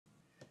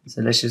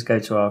So let's just go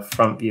to our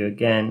front view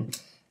again,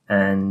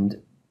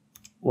 and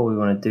what we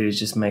want to do is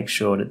just make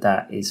sure that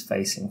that is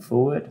facing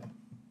forward.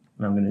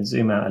 And I'm going to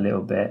zoom out a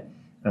little bit.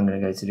 I'm going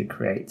to go to the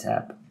Create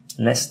tab.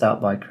 And let's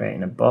start by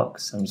creating a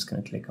box. So I'm just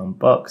going to click on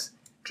Box,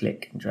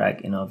 click and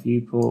drag in our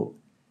viewport.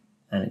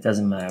 And it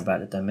doesn't matter about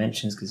the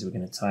dimensions because we're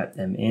going to type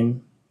them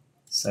in.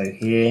 So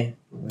here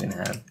we're going to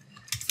have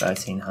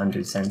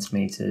 1300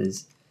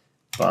 centimeters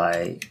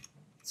by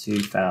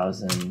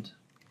 2000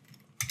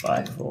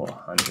 by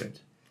 400.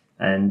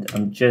 And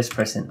I'm just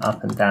pressing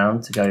up and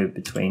down to go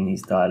between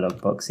these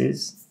dialog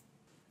boxes.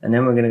 And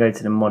then we're going to go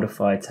to the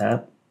Modify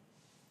tab.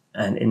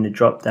 And in the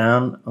drop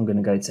down, I'm going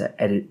to go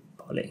to Edit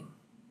Poly.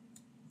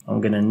 I'm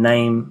going to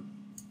name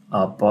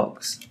our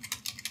box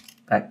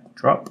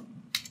Backdrop.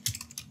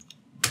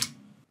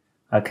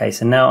 Okay,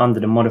 so now under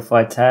the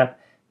Modify tab,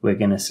 we're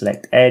going to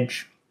select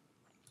Edge,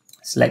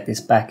 select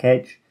this back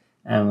edge,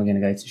 and we're going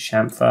to go to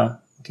Chamfer,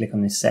 click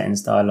on this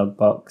Settings dialog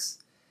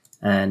box,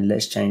 and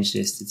let's change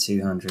this to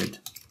 200.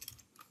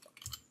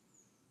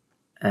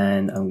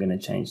 And I'm going to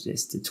change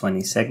this to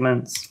 20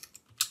 segments.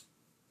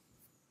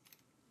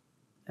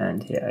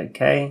 And hit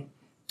OK.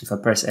 If I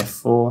press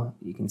F4,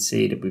 you can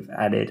see that we've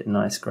added a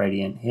nice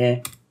gradient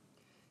here.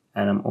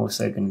 And I'm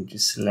also going to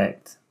just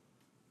select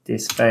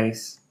this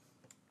face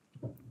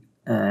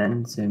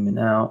and zoom in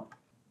out.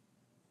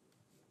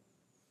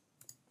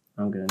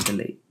 I'm going to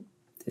delete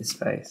this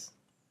face.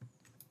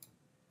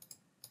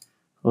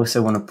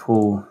 Also want to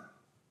pull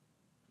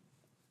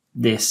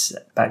this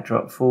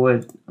backdrop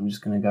forward. I'm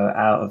just going to go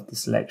out of the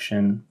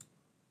selection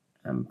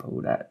and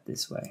pull that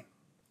this way.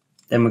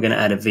 Then we're going to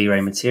add a V-Ray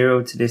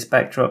material to this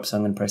backdrop. So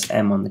I'm going to press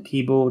M on the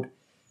keyboard.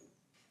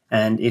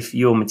 And if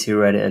your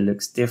material editor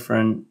looks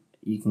different,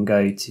 you can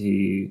go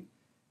to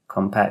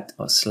compact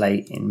or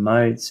slate in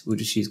modes. We'll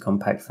just use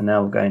compact for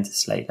now. We'll go into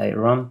slate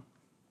later on.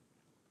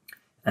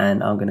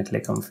 And I'm going to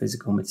click on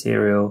physical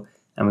material.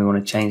 And we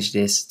want to change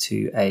this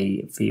to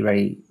a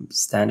V-Ray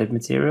standard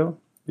material,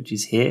 which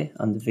is here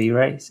under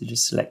V-Ray. So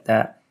just select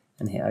that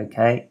and hit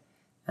OK.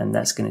 And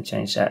that's going to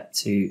change that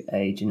to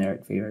a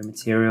generic V-Ray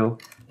material.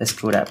 Let's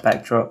call that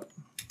backdrop.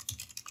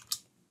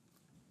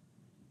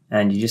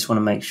 And you just want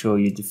to make sure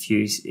your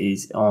diffuse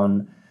is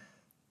on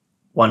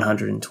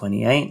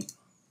 128,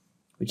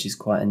 which is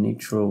quite a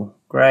neutral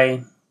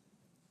grey.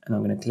 And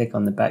I'm going to click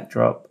on the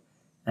backdrop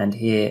and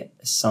here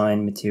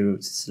assign material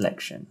to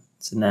selection.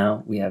 So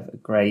now we have a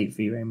grey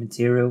V-Ray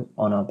material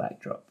on our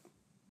backdrop.